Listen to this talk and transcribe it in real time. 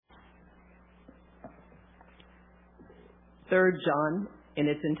3 John in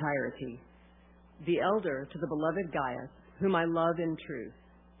its entirety. The elder to the beloved Gaius, whom I love in truth.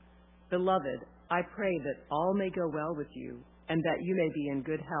 Beloved, I pray that all may go well with you, and that you may be in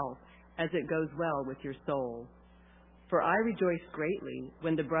good health, as it goes well with your soul. For I rejoiced greatly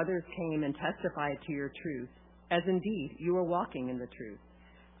when the brothers came and testified to your truth, as indeed you are walking in the truth.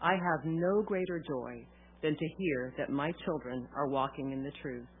 I have no greater joy than to hear that my children are walking in the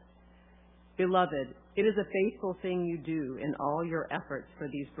truth. Beloved, it is a faithful thing you do in all your efforts for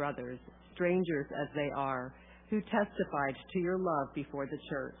these brothers, strangers as they are, who testified to your love before the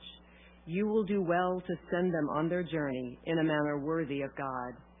church. You will do well to send them on their journey in a manner worthy of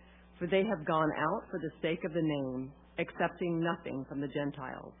God, for they have gone out for the sake of the name, accepting nothing from the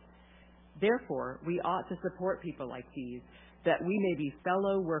Gentiles. Therefore, we ought to support people like these, that we may be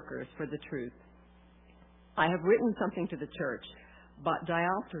fellow workers for the truth. I have written something to the church, but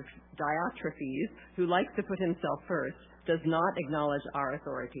Diotrephes, who likes to put himself first, does not acknowledge our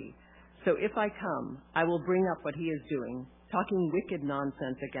authority. So if I come, I will bring up what he is doing, talking wicked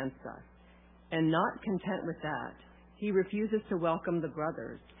nonsense against us. And not content with that, he refuses to welcome the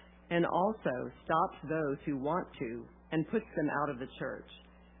brothers, and also stops those who want to, and puts them out of the church.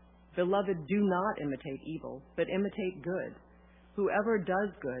 Beloved, do not imitate evil, but imitate good. Whoever does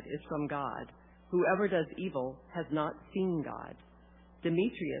good is from God. Whoever does evil has not seen God.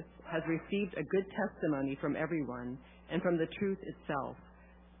 Demetrius has received a good testimony from everyone, and from the truth itself.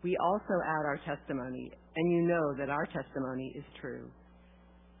 We also add our testimony, and you know that our testimony is true.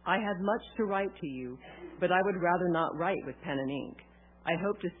 I had much to write to you, but I would rather not write with pen and ink. I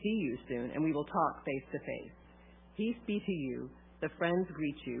hope to see you soon, and we will talk face to face. Peace be to you. The friends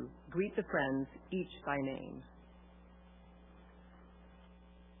greet you. Greet the friends, each by name.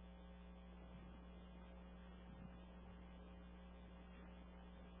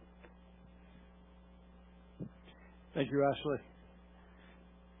 Thank you, Ashley.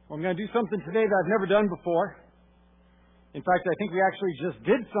 Well, I'm going to do something today that I've never done before. In fact, I think we actually just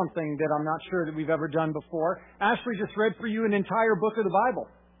did something that I'm not sure that we've ever done before. Ashley just read for you an entire book of the Bible.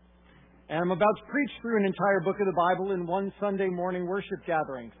 And I'm about to preach through an entire book of the Bible in one Sunday morning worship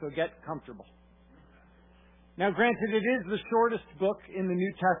gathering, so get comfortable. Now, granted, it is the shortest book in the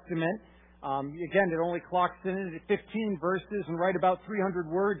New Testament. Again, it only clocks in at 15 verses and right about 300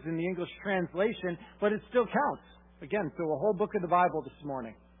 words in the English translation, but it still counts. Again, so a whole book of the Bible this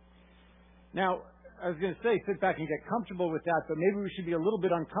morning. Now, I was going to say, sit back and get comfortable with that, but maybe we should be a little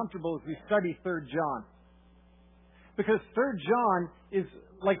bit uncomfortable as we study 3 John. Because 3 John is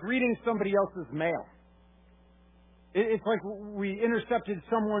like reading somebody else's mail. It's like we intercepted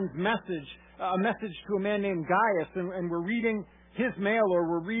someone's message, a message to a man named Gaius, and we're reading his mail or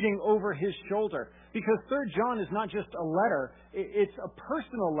we're reading over his shoulder. Because 3 John is not just a letter, it's a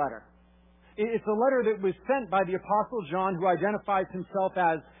personal letter. It's a letter that was sent by the Apostle John, who identifies himself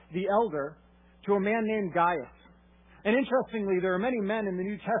as the elder, to a man named Gaius. And interestingly, there are many men in the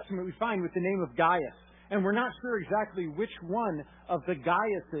New Testament we find with the name of Gaius. And we're not sure exactly which one of the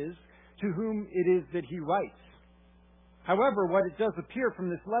Gaiuses to whom it is that he writes. However, what it does appear from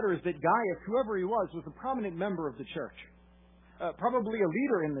this letter is that Gaius, whoever he was a prominent member of the church. Probably a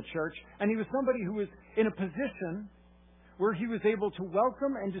leader in the church. And he was somebody who was in a position where he was able to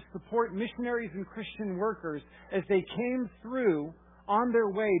welcome and to support missionaries and Christian workers as they came through on their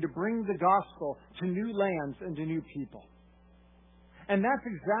way to bring the gospel to new lands and to new people. And that's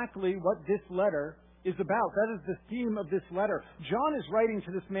exactly what this letter is about. That is the theme of this letter. John is writing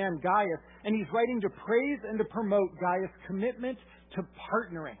to this man Gaius, and he's writing to praise and to promote Gaius' commitment to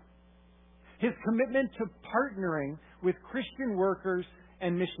partnering. His commitment to partnering with Christian workers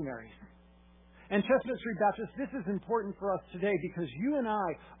and missionaries. And Chestnut Street Baptist, this is important for us today because you and I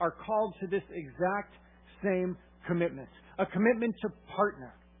are called to this exact same commitment. A commitment to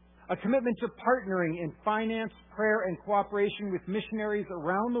partner. A commitment to partnering in finance, prayer, and cooperation with missionaries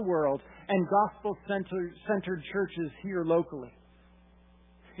around the world and gospel-centered churches here locally.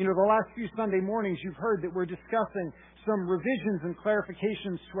 You know, the last few Sunday mornings you've heard that we're discussing some revisions and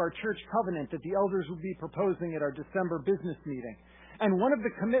clarifications to our church covenant that the elders will be proposing at our December business meeting. And one of the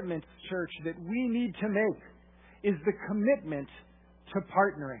commitments, church, that we need to make is the commitment to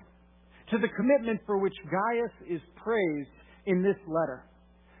partnering. To the commitment for which Gaius is praised in this letter.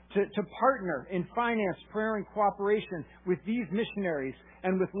 To partner in finance, prayer, and cooperation with these missionaries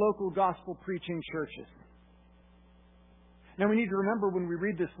and with local gospel-preaching churches. Now we need to remember when we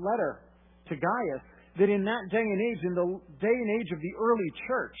read this letter to Gaius that in that day and age, in the day and age of the early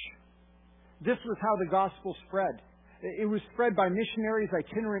church, this was how the gospel spread. It was spread by missionaries,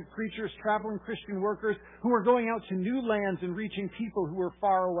 itinerant preachers, traveling Christian workers who were going out to new lands and reaching people who were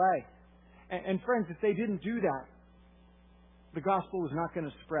far away. And friends, if they didn't do that, the gospel was not going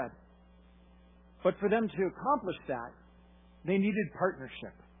to spread. But for them to accomplish that, they needed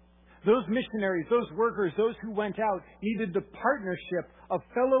partnership. Those missionaries, those workers, those who went out needed the partnership of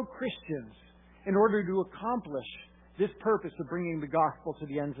fellow Christians in order to accomplish this purpose of bringing the gospel to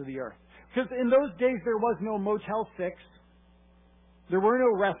the ends of the earth. Because in those days there was no Motel 6. There were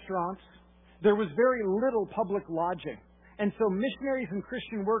no restaurants. There was very little public lodging. And so missionaries and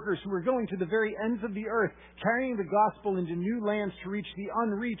Christian workers who were going to the very ends of the earth, carrying the gospel into new lands to reach the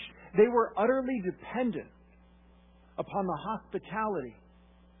unreached, they were utterly dependent upon the hospitality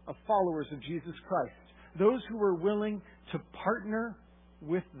of followers of Jesus Christ. Those who were willing to partner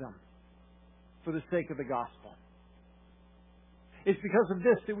with them for the sake of the gospel. It's because of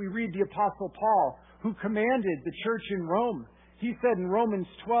this that we read the Apostle Paul, who commanded the church in Rome. He said in Romans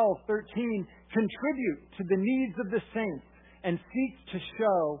 12:13, contribute to the needs of the saints and seek to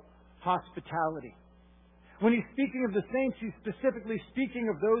show hospitality. When he's speaking of the saints, he's specifically speaking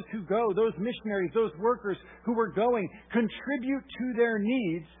of those who go, those missionaries, those workers who were going. Contribute to their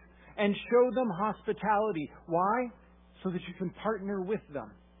needs and show them hospitality. Why? So that you can partner with them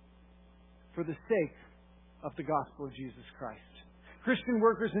for the sake of the gospel of Jesus Christ. Christian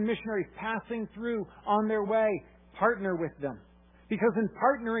workers and missionaries passing through on their way, partner with them. Because in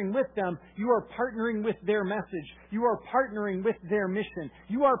partnering with them, you are partnering with their message. You are partnering with their mission.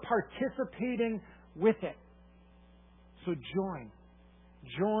 You are participating with it. So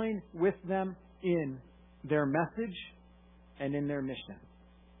join with them in their message and in their mission.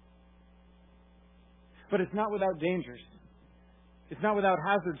 But it's not without dangers. It's not without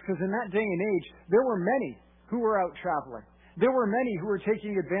hazards, because in that day and age, there were many who were out traveling. There were many who were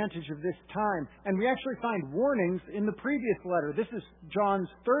taking advantage of this time. And we actually find warnings in the previous letter. This is John's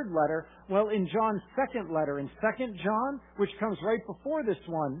third letter. Well, in John's second letter, in 2 John, which comes right before this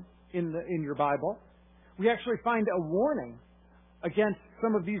one in your Bible, we actually find a warning against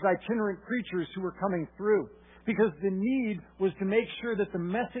some of these itinerant preachers who were coming through. Because the need was to make sure that the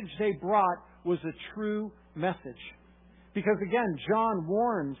message they brought was a true message. Because again, John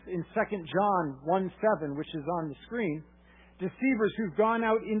warns in 2 John 1:7, which is on the screen, deceivers who've gone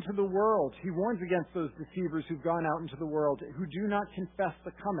out into the world. He warns against those deceivers who've gone out into the world who do not confess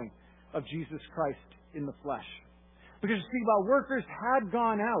the coming of Jesus Christ in the flesh. Because you see, while workers had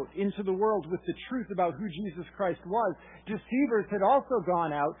gone out into the world with the truth about who Jesus Christ was, deceivers had also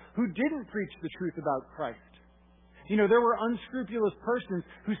gone out who didn't preach the truth about Christ. You know, there were unscrupulous persons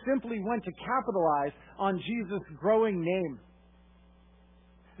who simply went to capitalize on Jesus' growing name.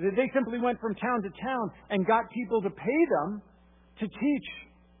 They simply went from town to town and got people to pay them to teach.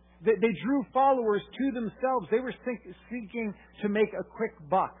 They drew followers to themselves. They were seeking to make a quick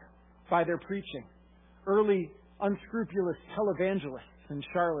buck by their preaching. Early unscrupulous televangelists and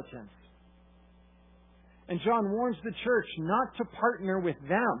charlatans. And John warns the church not to partner with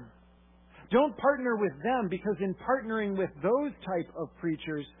them. Don't partner with them, because in partnering with those type of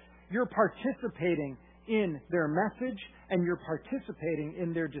preachers, you're participating in their message and you're participating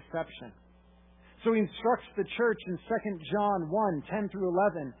in their deception. So he instructs the church in 2 John 1:10 through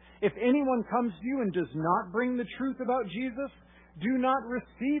 11, if anyone comes to you and does not bring the truth about Jesus, do not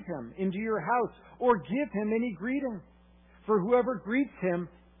receive him into your house or give him any greeting. For whoever greets him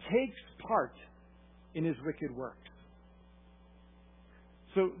takes part in his wicked works.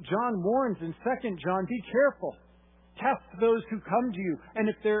 So John warns in 2 John, be careful. Test those who come to you. And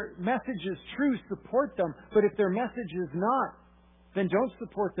if their message is true, support them. But if their message is not, then don't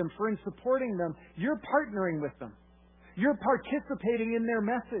support them. For in supporting them, you're partnering with them. You're participating in their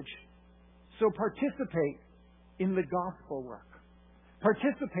message. So participate in the gospel work.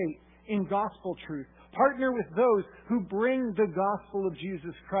 Participate in gospel truth. Partner with those who bring the gospel of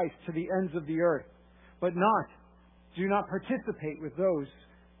Jesus Christ to the ends of the earth. But do not participate with those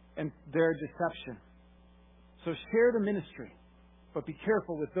and their deception. So share the ministry, but be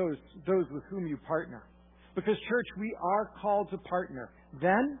careful with those with whom you partner. Because, church, we are called to partner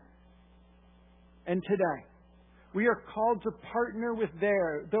then and today. We are called to partner with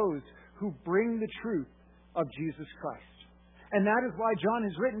those who bring the truth of Jesus Christ. And that is why John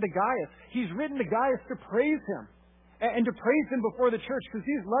has written to Gaius. He's written to Gaius to praise him and to praise him before the church, because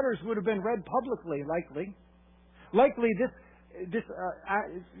these letters would have been read publicly, likely. Likely this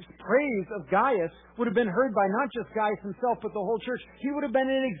praise of Gaius would have been heard by not just Gaius himself, but the whole church. He would have been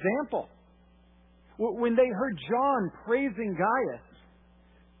an example. When they heard John praising Gaius,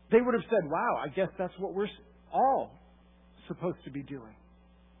 they would have said, wow, I guess that's what we're all supposed to be doing.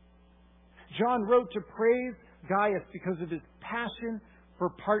 John wrote to praise Gaius because of his passion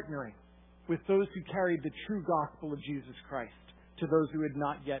for partnering with those who carried the true gospel of Jesus Christ to those who had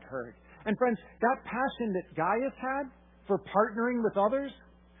not yet heard. And friends, that passion that Gaius had for partnering with others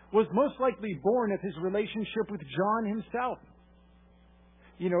was most likely born of his relationship with John himself.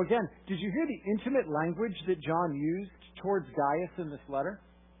 Again, did you hear the intimate language that John used towards Gaius in this letter?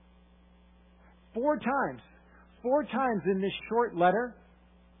 4 times in this short letter,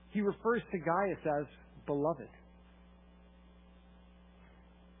 he refers to Gaius as beloved.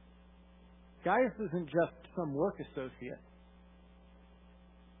 Gaius isn't just some work associate.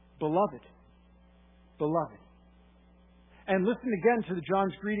 Beloved. Beloved. And listen again to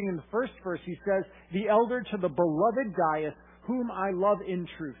John's greeting in the first verse. He says, the elder to the beloved Gaius, whom I love in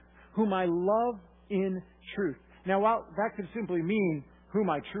truth. Whom I love in truth. Now, while that could simply mean whom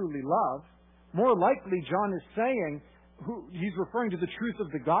I truly love, more likely John is saying, he's referring to the truth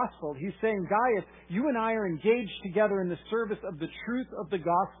of the gospel. He's saying, Gaius, you and I are engaged together in the service of the truth of the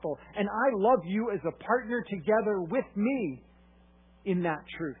gospel, and I love you as a partner together with me in that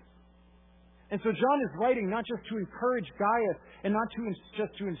truth. And so John is writing not just to encourage Gaius and not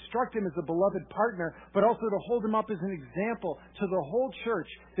just to instruct him as a beloved partner, but also to hold him up as an example to the whole church,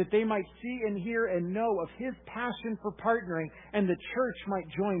 that they might see and hear and know of his passion for partnering, and the church might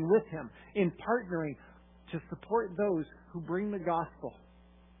join with him in partnering to support those who bring the gospel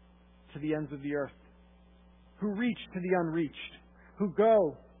to the ends of the earth, who reach to the unreached, who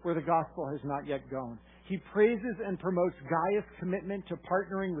go where the gospel has not yet gone. He praises and promotes Gaius' commitment to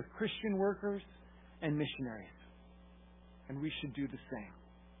partnering with Christian workers and missionaries. And we should do the same.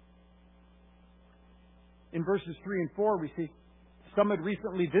 In verses 3 and 4, we see some had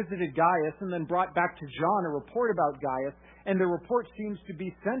recently visited Gaius and then brought back to John a report about Gaius, and the report seems to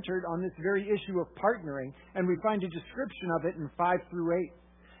be centered on this very issue of partnering, and we find a description of it in 5 through 8.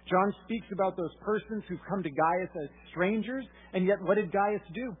 John speaks about those persons who've come to Gaius as strangers, and yet what did Gaius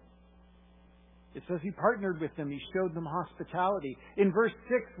do? It says he partnered with them. He showed them hospitality. In verse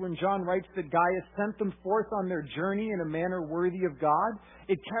 6, when John writes that Gaius sent them forth on their journey in a manner worthy of God,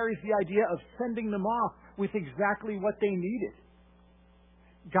 it carries the idea of sending them off with exactly what they needed.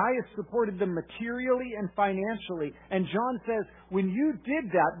 Gaius supported them materially and financially. And John says, when you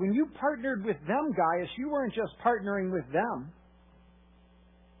did that, when you partnered with them, Gaius, you weren't just partnering with them.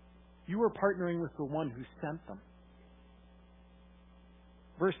 You were partnering with the one who sent them.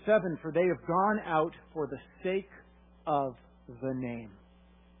 Verse 7, for they have gone out for the sake of the name.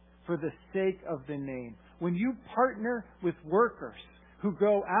 For the sake of the name. When you partner with workers who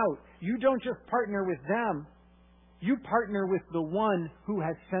go out, you don't just partner with them. You partner with the one who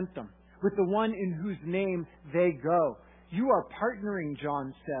has sent them, with the one in whose name they go. You are partnering,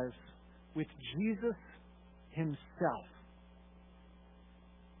 John says, with Jesus himself.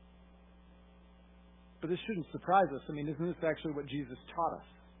 But this shouldn't surprise us. Isn't this actually what Jesus taught us?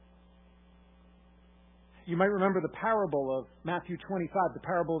 You might remember the parable of Matthew 25, the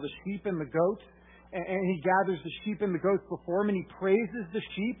parable of the sheep and the goats. And he gathers the sheep and the goats before him, and he praises the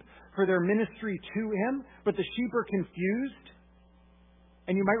sheep for their ministry to him, but the sheep are confused.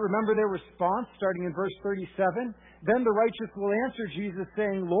 And you might remember their response, starting in verse 37. Then the righteous will answer Jesus,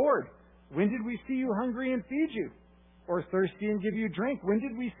 saying, Lord, when did we see you hungry and feed you? Or thirsty and give you drink? When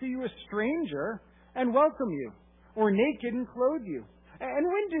did we see you a stranger and welcome you? Or naked and clothe you? And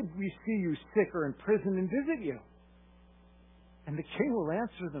when did we see you sick or in prison and visit you? And the king will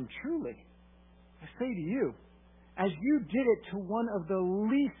answer them, truly, I say to you, as you did it to one of the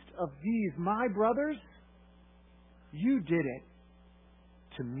least of these, my brothers, you did it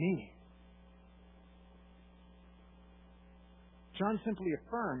to me. John simply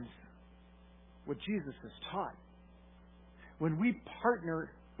affirms what Jesus has taught. When we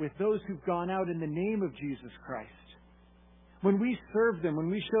partner with those who've gone out in the name of Jesus Christ, when we serve them, when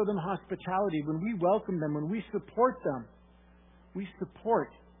we show them hospitality, when we welcome them, when we support them, we support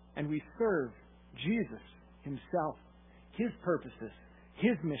and we serve Jesus himself, his purposes,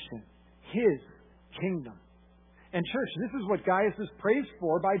 his mission, his kingdom. And church, this is what Gaius is praised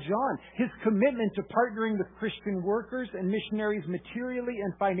for by John. His commitment to partnering with Christian workers and missionaries materially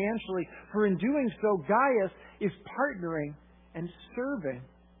and financially. For in doing so, Gaius is partnering and serving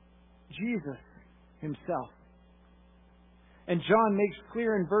Jesus himself. And John makes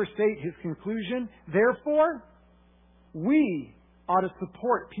clear in verse 8 his conclusion. Therefore, we ought to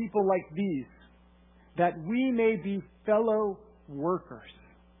support people like these, that we may be fellow workers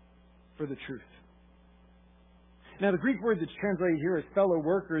for the truth. Now, the Greek word that's translated here as fellow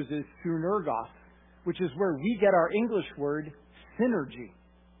workers is synergos, which is where we get our English word synergy.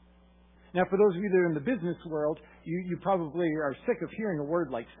 Now, for those of you that are in the business world, you probably are sick of hearing a word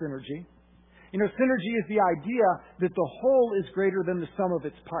like synergy. Synergy is the idea that the whole is greater than the sum of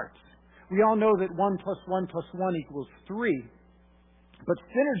its parts. We all know that 1 + 1 + 1 = 3. But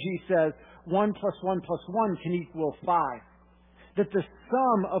synergy says 1 plus 1 plus 1 can equal 5. That the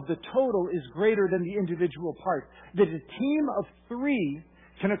sum of the total is greater than the individual parts. That a team of 3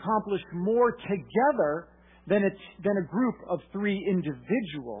 can accomplish more together than a group of 3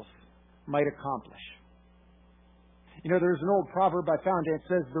 individuals might accomplish. You know, there's an old proverb I found, and it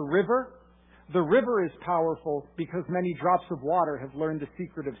says, the river is powerful because many drops of water have learned the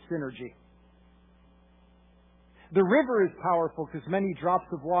secret of synergy. The river is powerful because many drops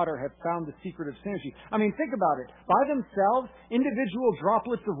of water have found the secret of synergy. I mean, think about it. By themselves, individual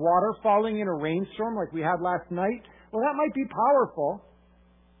droplets of water falling in a rainstorm like we had last night, well, that might be powerful,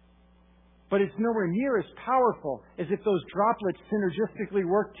 but it's nowhere near as powerful as if those droplets synergistically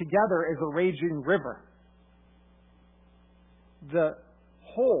work together as a raging river. The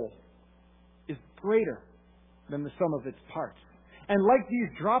whole is greater than the sum of its parts. And like these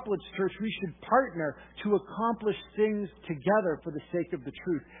droplets, church, we should partner to accomplish things together for the sake of the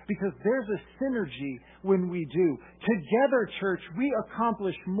truth. Because there's a synergy when we do. Together, church, we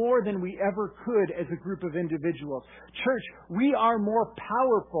accomplish more than we ever could as a group of individuals. Church, we are more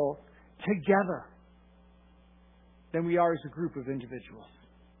powerful together than we are as a group of individuals.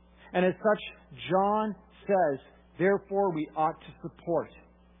 And as such, John says, therefore we ought to support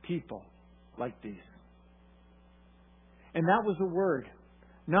people like these. And that was a word,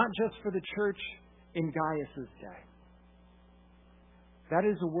 not just for the church in Gaius' day. That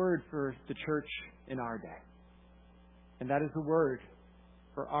is a word for the church in our day. And that is a word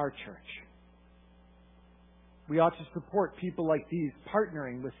for our church. We ought to support people like these,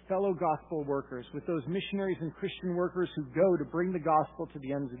 partnering with fellow gospel workers, with those missionaries and Christian workers who go to bring the gospel to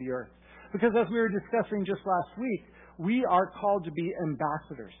the ends of the earth. Because as we were discussing just last week, we are called to be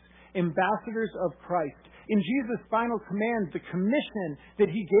ambassadors of Christ. In Jesus' final command, the commission that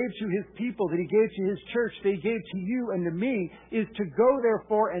He gave to His people, that He gave to His church, that He gave to you and to me, is to go,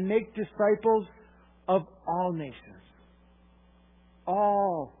 therefore, and make disciples of all nations.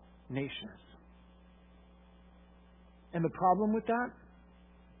 All nations. And the problem with that?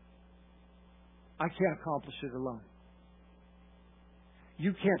 I can't accomplish it alone.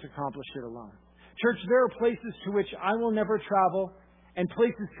 You can't accomplish it alone. Church, there are places to which I will never travel and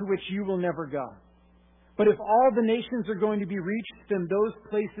places to which you will never go. But if all the nations are going to be reached, then those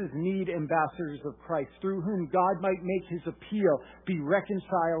places need ambassadors of Christ, through whom God might make His appeal, be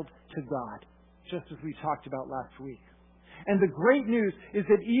reconciled to God, just as we talked about last week. And the great news is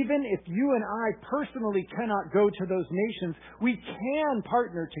that even if you and I personally cannot go to those nations, we can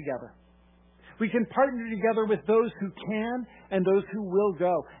partner together. We can partner together with those who can and those who will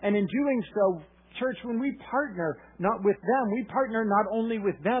go. And in doing so, church, when we partner not with them, we partner not only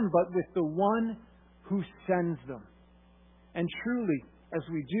with them, but with the one who sends them. And truly, as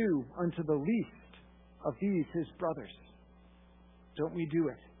we do unto the least of these His brothers, don't we do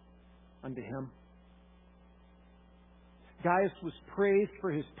it unto Him? Gaius was praised for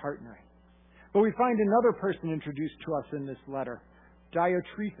his partnering. But we find another person introduced to us in this letter,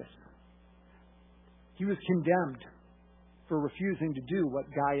 Diotrephes. He was condemned for refusing to do what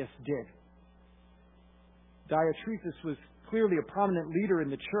Gaius did. Diotrephes was clearly a prominent leader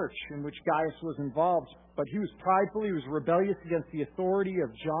in the church in which Gaius was involved, but he was prideful, he was rebellious against the authority of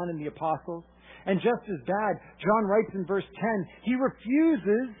John and the apostles. And just as bad, John writes in verse 10, he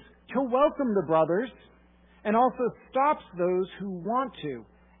refuses to welcome the brothers and also stops those who want to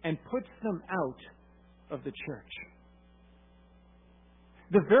and puts them out of the church.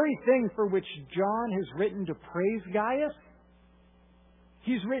 The very thing for which John has written to praise Gaius,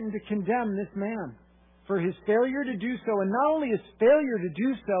 he's written to condemn this man for his failure to do so, and not only his failure to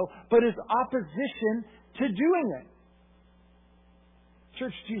do so, but his opposition to doing it.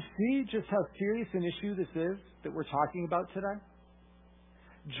 Church, do you see just how serious an issue this is that we're talking about today?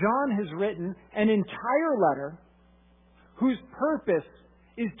 John has written an entire letter whose purpose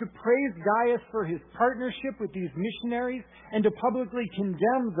is to praise Gaius for his partnership with these missionaries and to publicly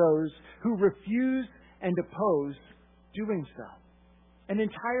condemn those who refuse and oppose doing so. An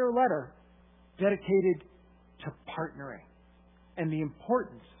entire letter dedicated to partnering and the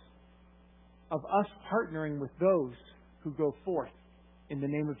importance of us partnering with those who go forth in the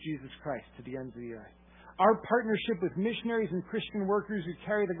name of Jesus Christ to the ends of the earth. Our partnership with missionaries and Christian workers who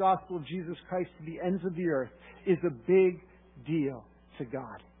carry the gospel of Jesus Christ to the ends of the earth is a big deal to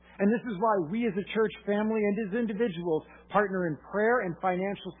God. And this is why we as a church family and as individuals partner in prayer and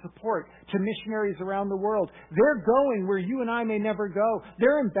financial support to missionaries around the world. They're going where you and I may never go.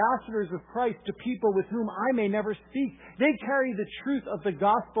 They're ambassadors of Christ to people with whom I may never speak. They carry the truth of the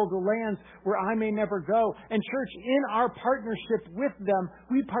gospel to lands where I may never go. And church, in our partnership with them,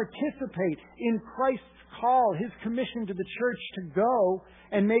 we participate in Christ's call, His commission to the church to go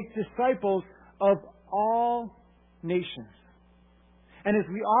and make disciples of all nations. And as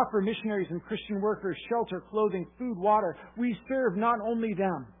we offer missionaries and Christian workers shelter, clothing, food, water, we serve not only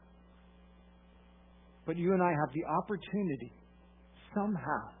them, but you and I have the opportunity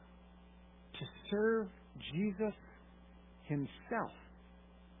somehow to serve Jesus Himself.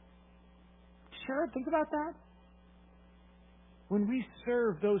 Sure, think about that. When we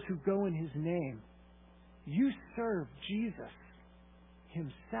serve those who go in His name, you serve Jesus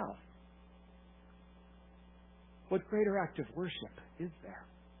Himself. What greater act of worship is there?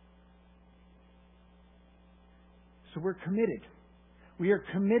 So we're committed. We are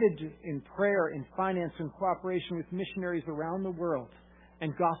committed in prayer, in finance, and cooperation with missionaries around the world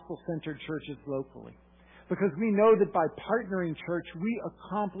and gospel-centered churches locally. Because we know that by partnering, church, we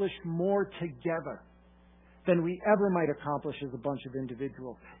accomplish more together than we ever might accomplish as a bunch of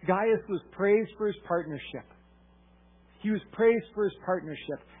individuals. Gaius was praised for his partnership. He was praised for his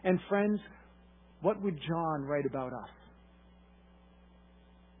partnership. And friends, what would John write about us?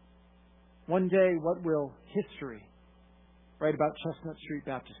 One day, what will history write about Chestnut Street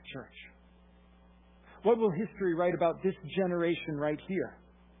Baptist Church? What will history write about this generation right here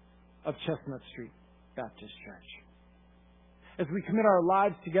of Chestnut Street Baptist Church? As we commit our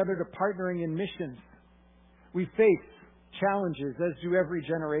lives together to partnering in missions, we face challenges, as do every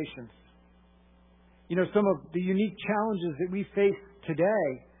generation. You know, some of the unique challenges that we face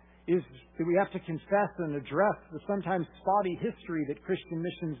today is that we have to confess and address the sometimes spotty history that Christian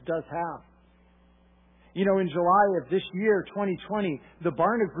missions does have. You know, in July of this year, 2020, the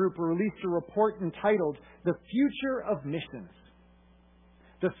Barna Group released a report entitled The Future of Missions.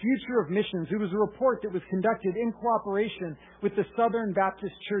 The Future of Missions. It was a report that was conducted in cooperation with the Southern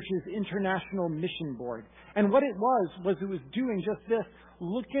Baptist Church's International Mission Board. And what it was it was doing just this,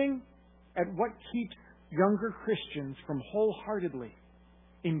 looking at what keeps younger Christians from wholeheartedly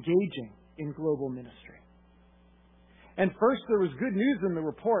engaging in global ministry. And first, there was good news in the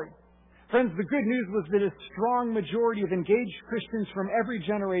report. Friends, the good news was that a strong majority of engaged Christians from every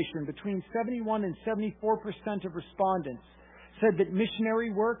generation, between 71 and 74% of respondents, said that missionary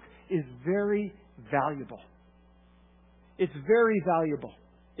work is very valuable. It's very valuable.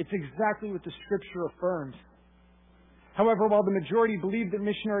 It's exactly what the Scripture affirms. However, while the majority believe that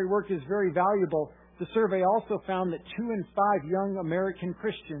missionary work is very valuable, the survey also found that 2 in 5 young American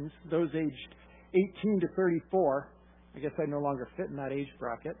Christians, those aged 18 to 34, I guess I no longer fit in that age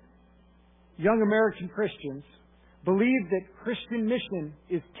bracket, young American Christians believe that Christian mission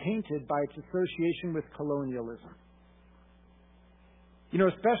is tainted by its association with colonialism. You know,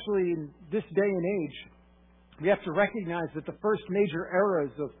 especially in this day and age, we have to recognize that the first major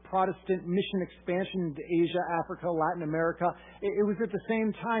eras of Protestant mission expansion into Asia, Africa, Latin America, it was at the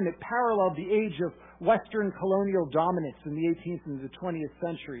same time it paralleled the age of Western colonial dominance in the 18th and the 20th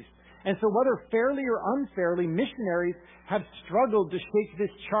centuries. And so whether fairly or unfairly, missionaries have struggled to shake this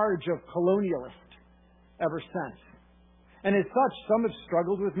charge of colonialist ever since. And as such, some have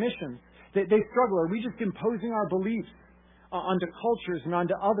struggled with missions. They struggle. Are we just imposing our beliefs onto cultures and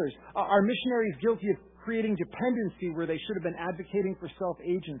onto others? Are missionaries guilty of creating dependency where they should have been advocating for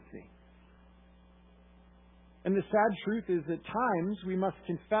self-agency? And the sad truth is at times we must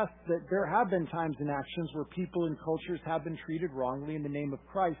confess that there have been times and actions where people and cultures have been treated wrongly in the name of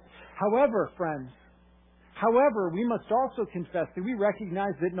Christ. However, friends, we must also confess that we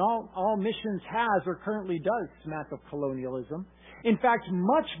recognize that not all missions has or currently does smack of colonialism. In fact,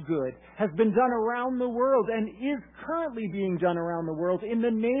 much good has been done around the world and is currently being done around the world in the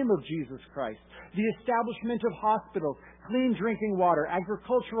name of Jesus Christ. The establishment of hospitals, clean drinking water,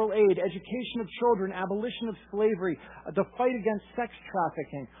 agricultural aid, education of children, abolition of slavery, the fight against sex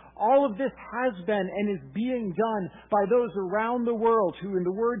trafficking. All of this has been and is being done by those around the world who, in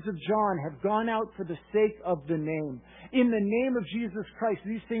the words of John, have gone out for the sake of the name. In the name of Jesus Christ,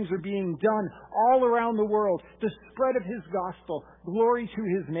 these things are being done all around the world. The spread of His gospel, glory to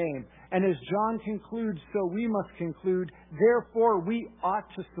His name. And as John concludes, so we must conclude, therefore we ought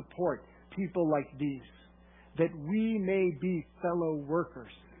to support people like these, that we may be fellow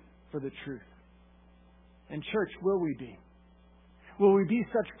workers for the truth. And church, will we be? Will we be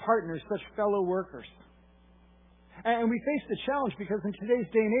such partners, such fellow workers? And we face the challenge because in today's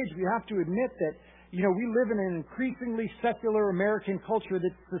day and age, we have to admit that, we live in an increasingly secular American culture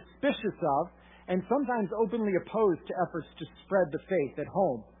that's suspicious of and sometimes openly opposed to efforts to spread the faith at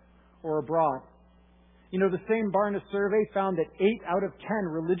home or abroad. The same Barna survey found that 8 out of 10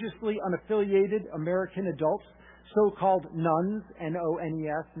 religiously unaffiliated American adults, so-called nuns,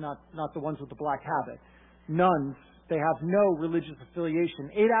 N-O-N-E-S, not the ones with the black habit, nuns, they have no religious affiliation.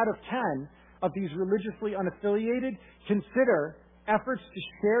 8 out of 10 of these religiously unaffiliated consider efforts to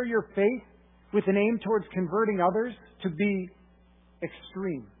share your faith with an aim towards converting others to be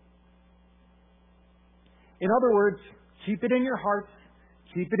extreme. In other words, keep it in your hearts,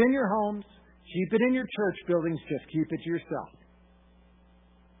 keep it in your homes, keep it in your church buildings, just keep it to yourself.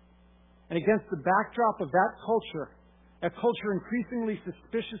 And against the backdrop of that culture, a culture increasingly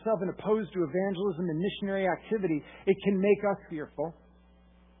suspicious of and opposed to evangelism and missionary activity, it can make us fearful.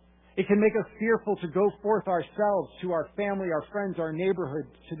 It can make us fearful to go forth ourselves to our family, our friends, our neighborhood,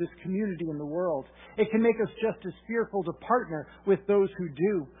 to this community in the world. It can make us just as fearful to partner with those who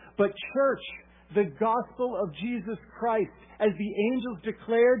do. But church, the gospel of Jesus Christ, as the angels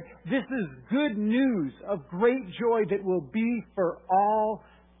declared, this is good news of great joy that will be for all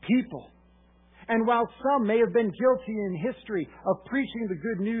people. And while some may have been guilty in history of preaching the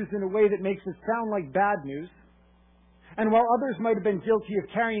good news in a way that makes it sound like bad news, and while others might have been guilty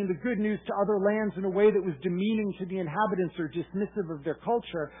of carrying the good news to other lands in a way that was demeaning to the inhabitants or dismissive of their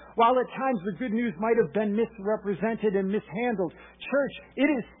culture, while at times the good news might have been misrepresented and mishandled, church, it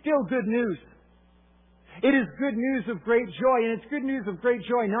is still good news. It is good news of great joy, and it's good news of great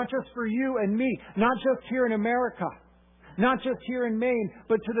joy not just for you and me, not just here in America, not just here in Maine,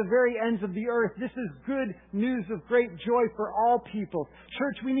 but to the very ends of the earth. This is good news of great joy for all people.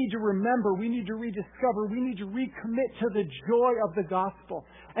 Church, we need to remember, we need to rediscover, we need to recommit to the joy of the gospel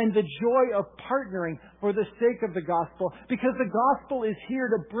and the joy of partnering for the sake of the gospel, because the gospel is here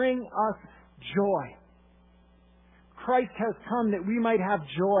to bring us joy. Christ has come that we might have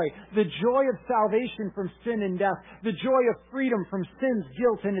joy. The joy of salvation from sin and death. The joy of freedom from sin's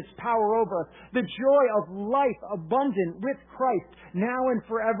guilt and its power over us. The joy of life abundant with Christ now and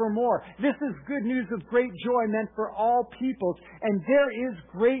forevermore. This is good news of great joy meant for all peoples. And there is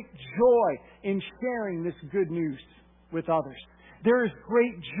great joy in sharing this good news with others. There is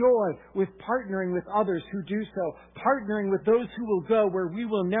great joy with partnering with others who do so, partnering with those who will go where we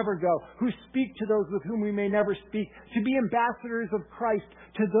will never go, who speak to those with whom we may never speak, to be ambassadors of Christ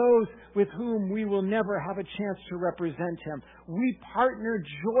to those with whom we will never have a chance to represent Him. We partner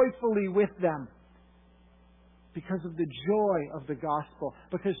joyfully with them because of the joy of the gospel,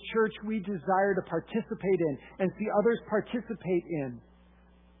 because, church, we desire to participate in and see others participate in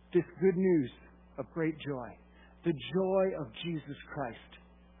this good news of great joy. The joy of Jesus Christ,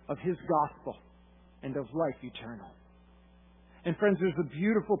 of His gospel, and of life eternal. And friends, there's a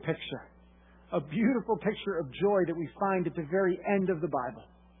beautiful picture of joy that we find at the very end of the Bible.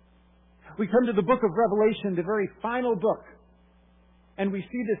 We come to the book of Revelation, the very final book, and we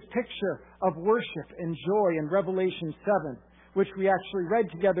see this picture of worship and joy in Revelation 7, which we actually read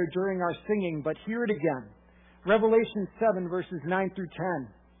together during our singing, but hear it again. Revelation 7, verses 9 through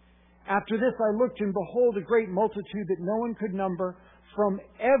 10. After this I looked, and behold, a great multitude that no one could number, from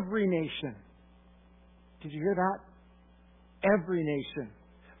every nation. Did you hear that? Every nation.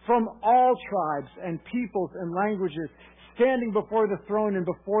 From all tribes and peoples and languages, standing before the throne and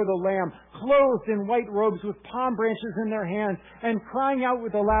before the Lamb, clothed in white robes with palm branches in their hands, and crying out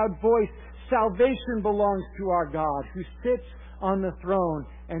with a loud voice, Salvation belongs to our God, who sits on the throne,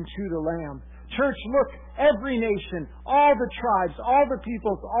 and to the Lamb. Church, look, every nation, all the tribes, all the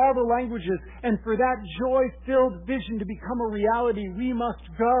peoples, all the languages, and for that joy-filled vision to become a reality, we must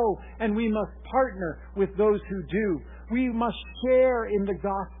go and we must partner with those who do. We must share in the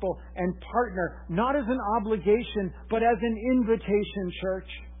gospel and partner, not as an obligation, but as an invitation, church.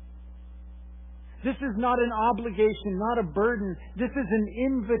 This is not an obligation, not a burden. This is an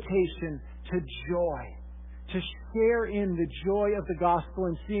invitation to joy. To share in the joy of the gospel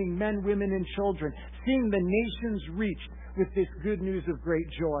and seeing men, women, and children, seeing the nations reached with this good news of great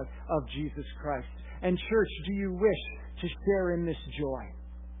joy of Jesus Christ. And church, do you wish to share in this joy?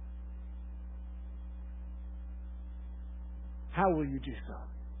 How will you do so?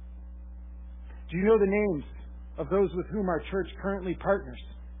 Do you know the names of those with whom our church currently partners?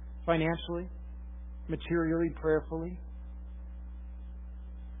 Financially, materially, prayerfully?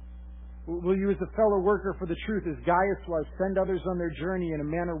 Will you, as a fellow worker for the truth, as Gaius was, send others on their journey in a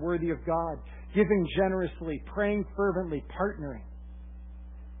manner worthy of God, giving generously, praying fervently, partnering?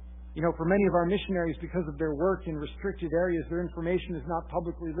 You know, for many of our missionaries, because of their work in restricted areas, their information is not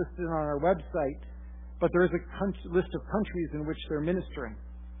publicly listed on our website. but there is a list of countries in which they're ministering.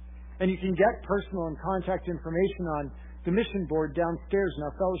 And you can get personal and contact information on the mission board downstairs in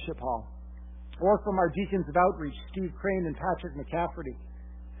our fellowship hall, or from our deacons of outreach, Steve Crane and Patrick McCafferty.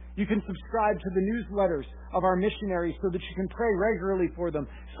 You can subscribe to the newsletters of our missionaries so that you can pray regularly for them.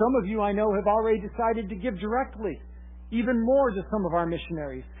 Some of you, I know, have already decided to give directly, even more to some of our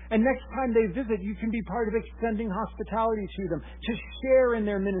missionaries. And next time they visit, you can be part of extending hospitality to them, to share in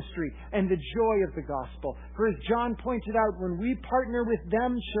their ministry and the joy of the gospel. For as John pointed out, when we partner with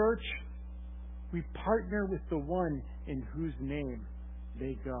them, church, we partner with the one in whose name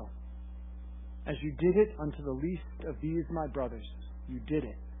they go. As you did it unto the least of these my brothers, you did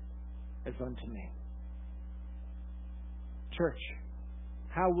it as unto me. Church,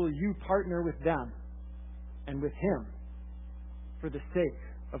 how will you partner with them and with Him for the sake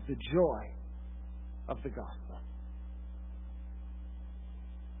of the joy of the gospel?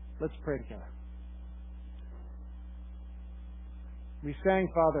 Let's pray together. We sang,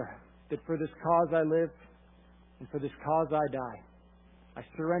 Father, that for this cause I live and for this cause I die. I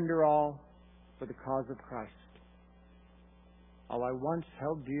surrender all for the cause of Christ. All I once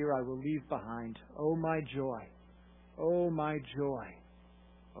held dear I will leave behind. Oh, my joy. Oh, my joy.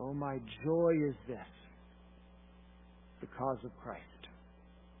 Oh, my joy is this, the cause of Christ.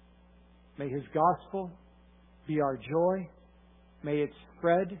 May His gospel be our joy. May its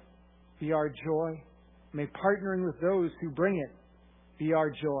spread be our joy. May partnering with those who bring it be our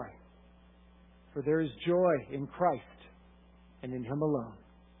joy. For there is joy in Christ and in Him alone.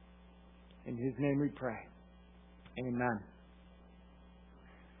 In His name we pray. Amen.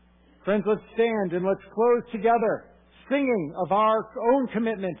 Friends, let's stand and let's close together, singing of our own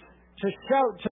commitment to shout to